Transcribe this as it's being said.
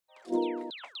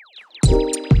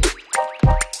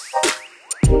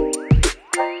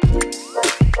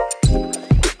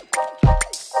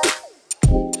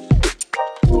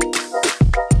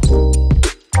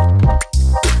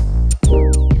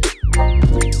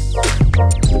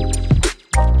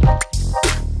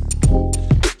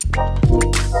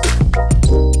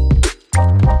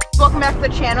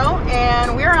Channel,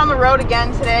 and we're on the road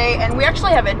again today, and we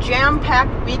actually have a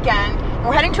jam-packed weekend.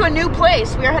 We're heading to a new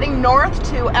place. We are heading north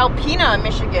to Alpena,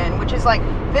 Michigan, which is like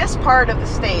this part of the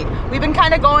state. We've been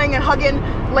kind of going and hugging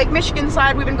Lake Michigan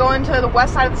side. We've been going to the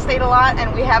west side of the state a lot,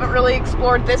 and we haven't really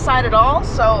explored this side at all.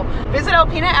 So Visit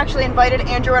Alpena actually invited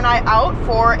Andrew and I out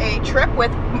for a trip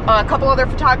with a couple other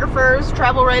photographers,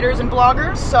 travel writers, and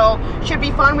bloggers. So should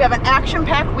be fun. We have an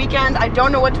action-packed weekend. I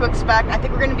don't know what to expect. I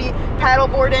think we're going to be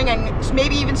paddleboarding and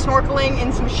maybe even snorkeling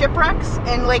in some shipwrecks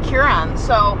in Lake Huron.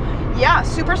 So yeah,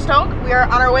 super stoked. We are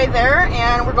on our way there,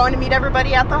 and we're going to meet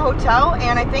everybody at the hotel,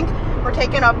 and I think we're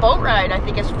taking a boat ride, I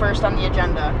think is first on the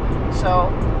agenda. So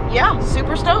yeah,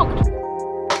 super stoked.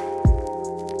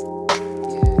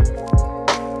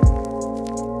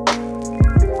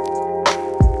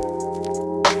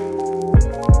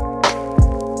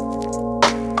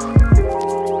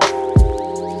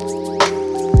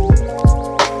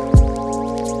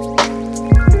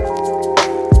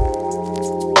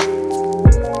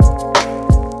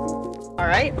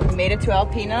 Made it to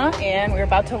Alpena, and we're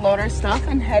about to load our stuff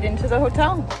and head into the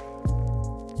hotel.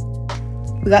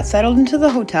 We got settled into the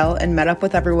hotel and met up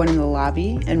with everyone in the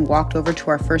lobby and walked over to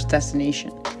our first destination,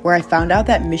 where I found out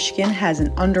that Michigan has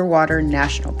an underwater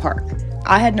national park.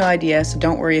 I had no idea, so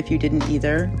don't worry if you didn't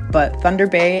either, but Thunder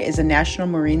Bay is a national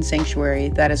marine sanctuary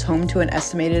that is home to an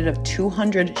estimated of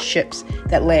 200 ships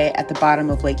that lay at the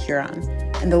bottom of Lake Huron.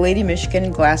 And the Lady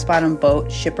Michigan glass bottom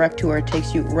boat Shipwreck tour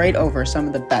takes you right over some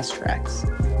of the best wrecks.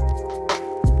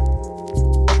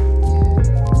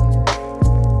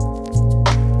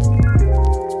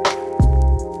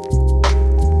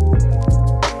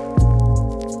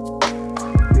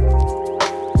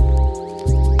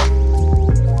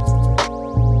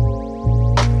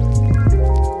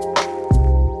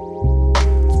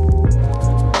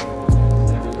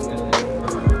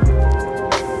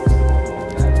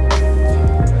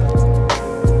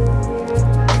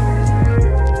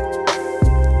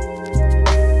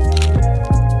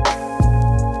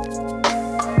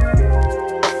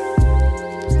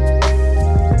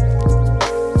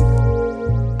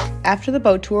 After the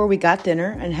boat tour, we got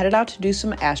dinner and headed out to do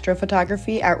some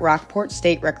astrophotography at Rockport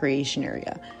State Recreation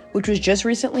Area, which was just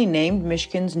recently named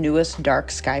Michigan's newest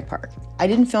dark sky park. I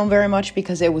didn't film very much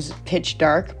because it was pitch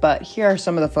dark, but here are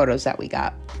some of the photos that we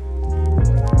got.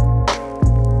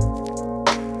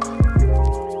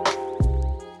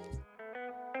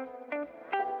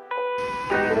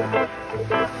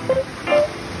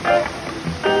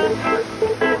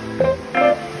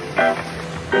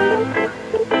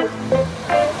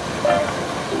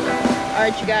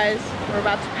 Alright you guys, we're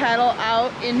about to paddle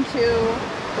out into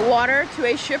the water to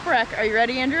a shipwreck. Are you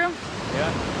ready, Andrew?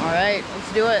 Yeah. Alright,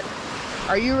 let's do it.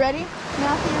 Are you ready,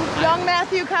 Matthew? Young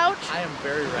Matthew Couch? I am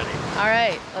very ready.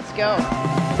 Alright, let's go.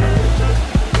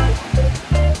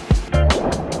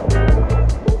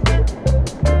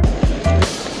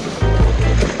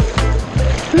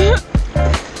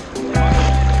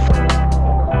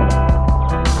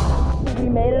 We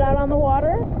made it out on the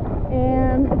water,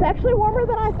 and it's actually warmer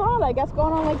than I thought. I guess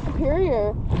going on Lake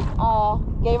Superior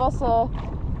gave us a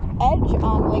edge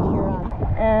on Lake Huron.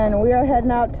 And we are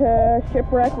heading out to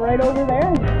Shipwreck right over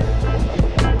there.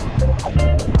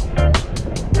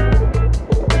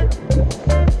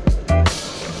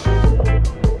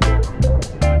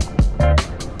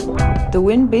 The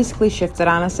wind basically shifted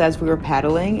on us as we were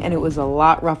paddling, and it was a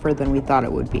lot rougher than we thought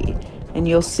it would be. And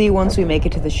you'll see once we make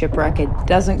it to the shipwreck, it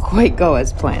doesn't quite go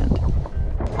as planned.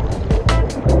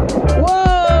 Whoa!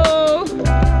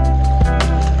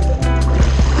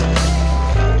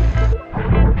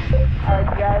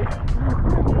 Alright guys,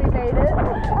 we made it.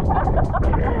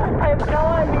 I have no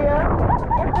idea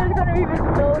if there's going to be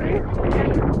visibility,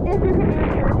 if you can even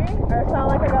hear me, or sound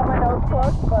like I got my nose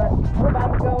plugged, but we're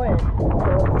about to go in. So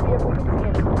let's see if we can see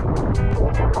anything.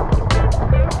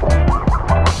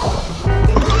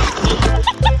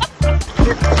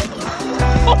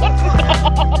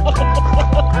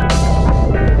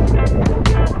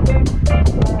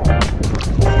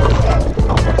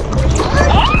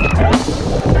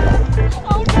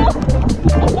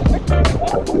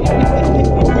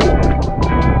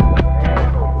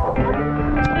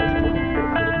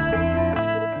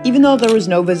 Even Even though there was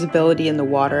no visibility in the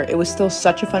water, it was still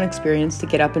such a fun experience to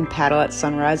get up and paddle at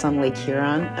sunrise on Lake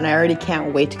Huron, and I already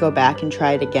can't wait to go back and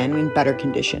try it again in better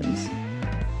conditions.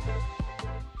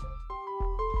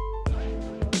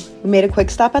 We made a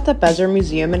quick stop at the Besser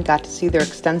Museum and got to see their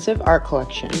extensive art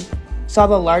collection. Saw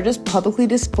the largest publicly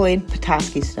displayed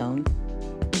Presque stone.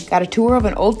 Got a tour of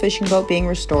an old fishing boat being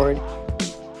restored.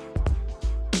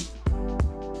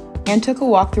 And took a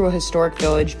walk through a historic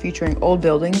village featuring old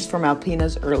buildings from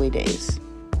Alpena's early days.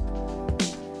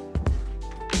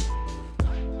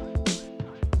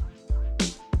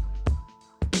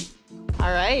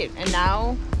 All right, and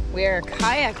now we're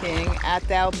kayaking at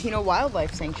the Alpena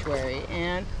Wildlife Sanctuary,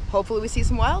 and hopefully we see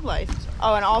some wildlife.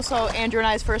 Oh, and also Andrew and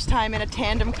I's first time in a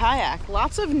tandem kayak.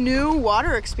 Lots of new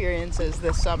water experiences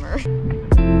this summer.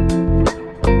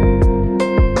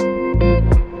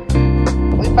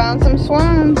 We found some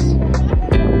swans.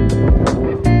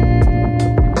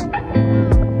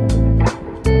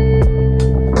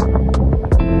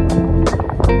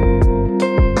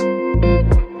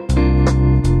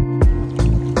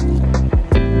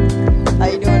 How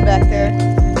you doing back there?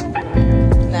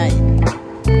 Nice.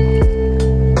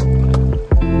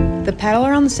 The paddle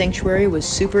around the sanctuary was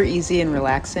super easy and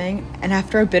relaxing, and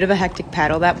after a bit of a hectic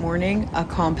paddle that morning, a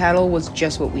calm paddle was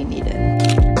just what we needed.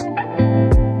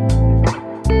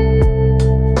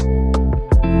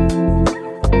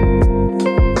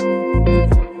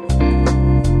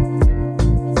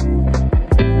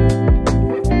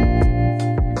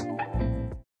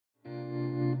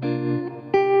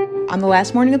 On the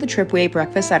last morning of the trip, we ate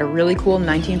breakfast at a really cool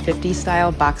 1950s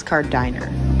style boxcar diner.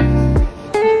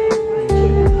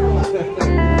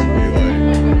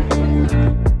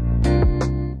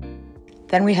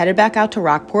 Then we headed back out to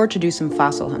Rockport to do some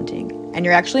fossil hunting. And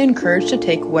you're actually encouraged to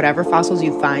take whatever fossils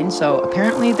you find, so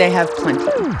apparently they have plenty.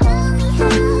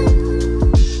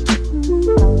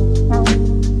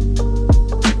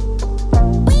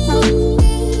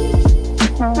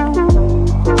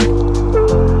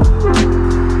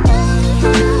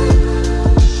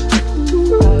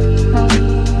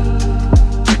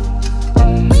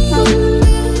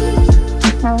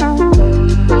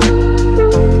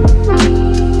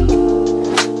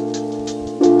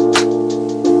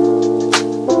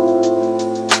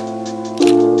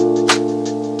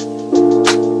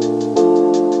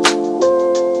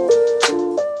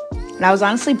 And I was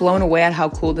honestly blown away at how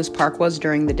cool this park was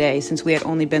during the day, since we had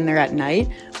only been there at night.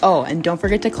 Oh, and don't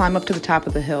forget to climb up to the top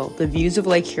of the hill. The views of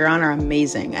Lake Huron are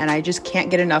amazing, and I just can't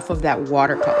get enough of that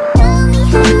watercolor.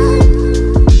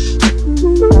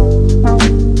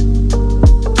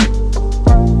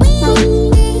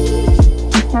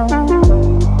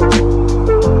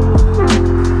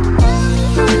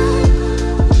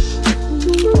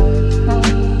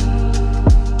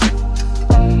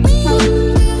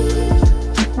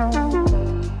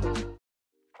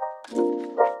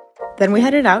 Then we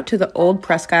headed out to the old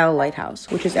Presque Lighthouse,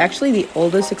 which is actually the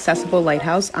oldest accessible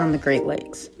lighthouse on the Great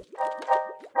Lakes.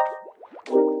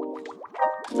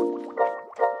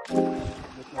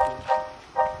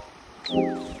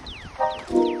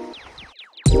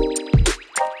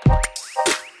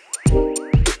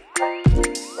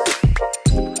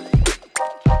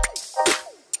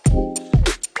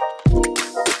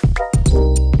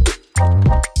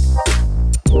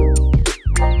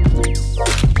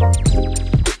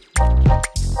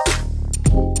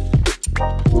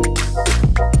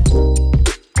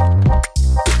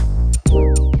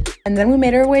 And then we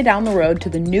made our way down the road to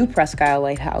the new Presque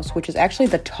Lighthouse, which is actually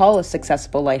the tallest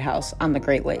accessible lighthouse on the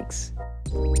Great Lakes.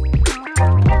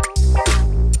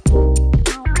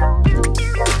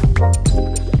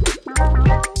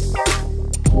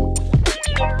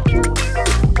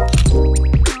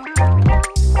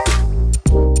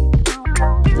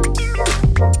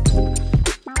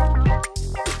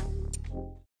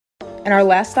 And our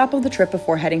last stop of the trip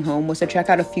before heading home was to check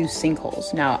out a few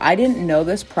sinkholes. Now, I didn't know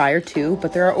this prior to,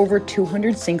 but there are over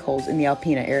 200 sinkholes in the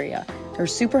Alpena area. They're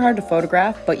super hard to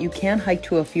photograph, but you can hike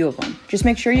to a few of them. Just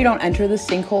make sure you don't enter the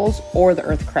sinkholes or the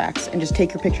earth cracks, and just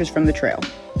take your pictures from the trail.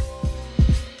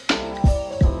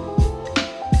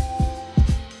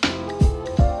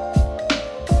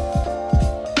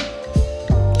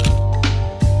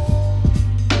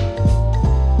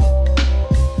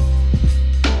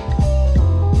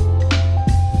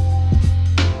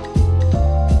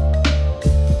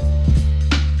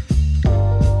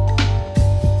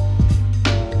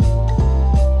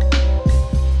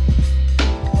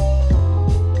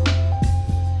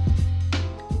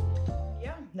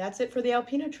 That's it for the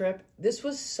Alpena trip. This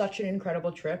was such an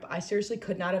incredible trip. I seriously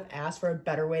could not have asked for a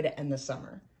better way to end the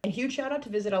summer. And huge shout out to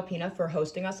Visit Alpena for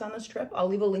hosting us on this trip. I'll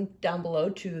leave a link down below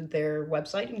to their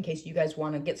website in case you guys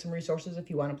want to get some resources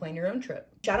if you want to plan your own trip.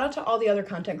 Shout out to all the other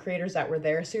content creators that were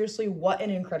there. Seriously, what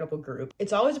an incredible group.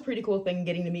 It's always a pretty cool thing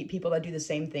getting to meet people that do the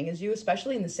same thing as you,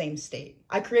 especially in the same state.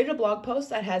 I created a blog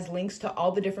post that has links to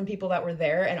all the different people that were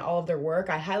there and all of their work.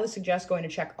 I highly suggest going to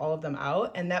check all of them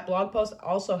out. And that blog post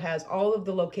also has all of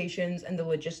the locations and the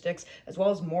logistics, as well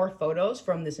as more photos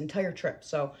from this entire trip.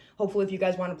 So hopefully if you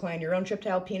guys want to plan your own trip to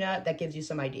Alpena, that gives you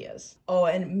some ideas. Oh,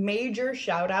 and major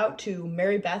shout out to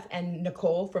Mary Beth and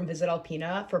Nicole from Visit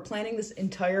Alpena for planning this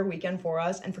entire weekend for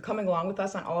us and for coming along with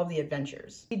us on all of the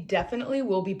adventures. We definitely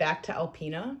will be back to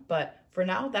Alpena, but for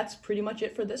now, that's pretty much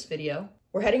it for this video.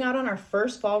 We're heading out on our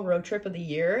first fall road trip of the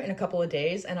year in a couple of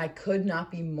days, and I could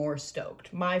not be more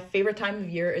stoked. My favorite time of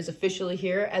year is officially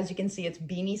here. As you can see, it's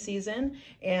beanie season,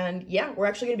 and yeah, we're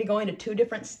actually gonna be going to 2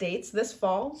 different states this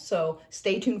fall, so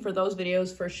stay tuned for those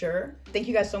videos for sure. Thank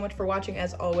you guys so much for watching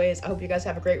as always. I hope you guys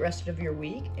have a great rest of your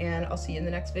week, and I'll see you in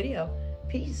the next video.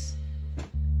 Peace.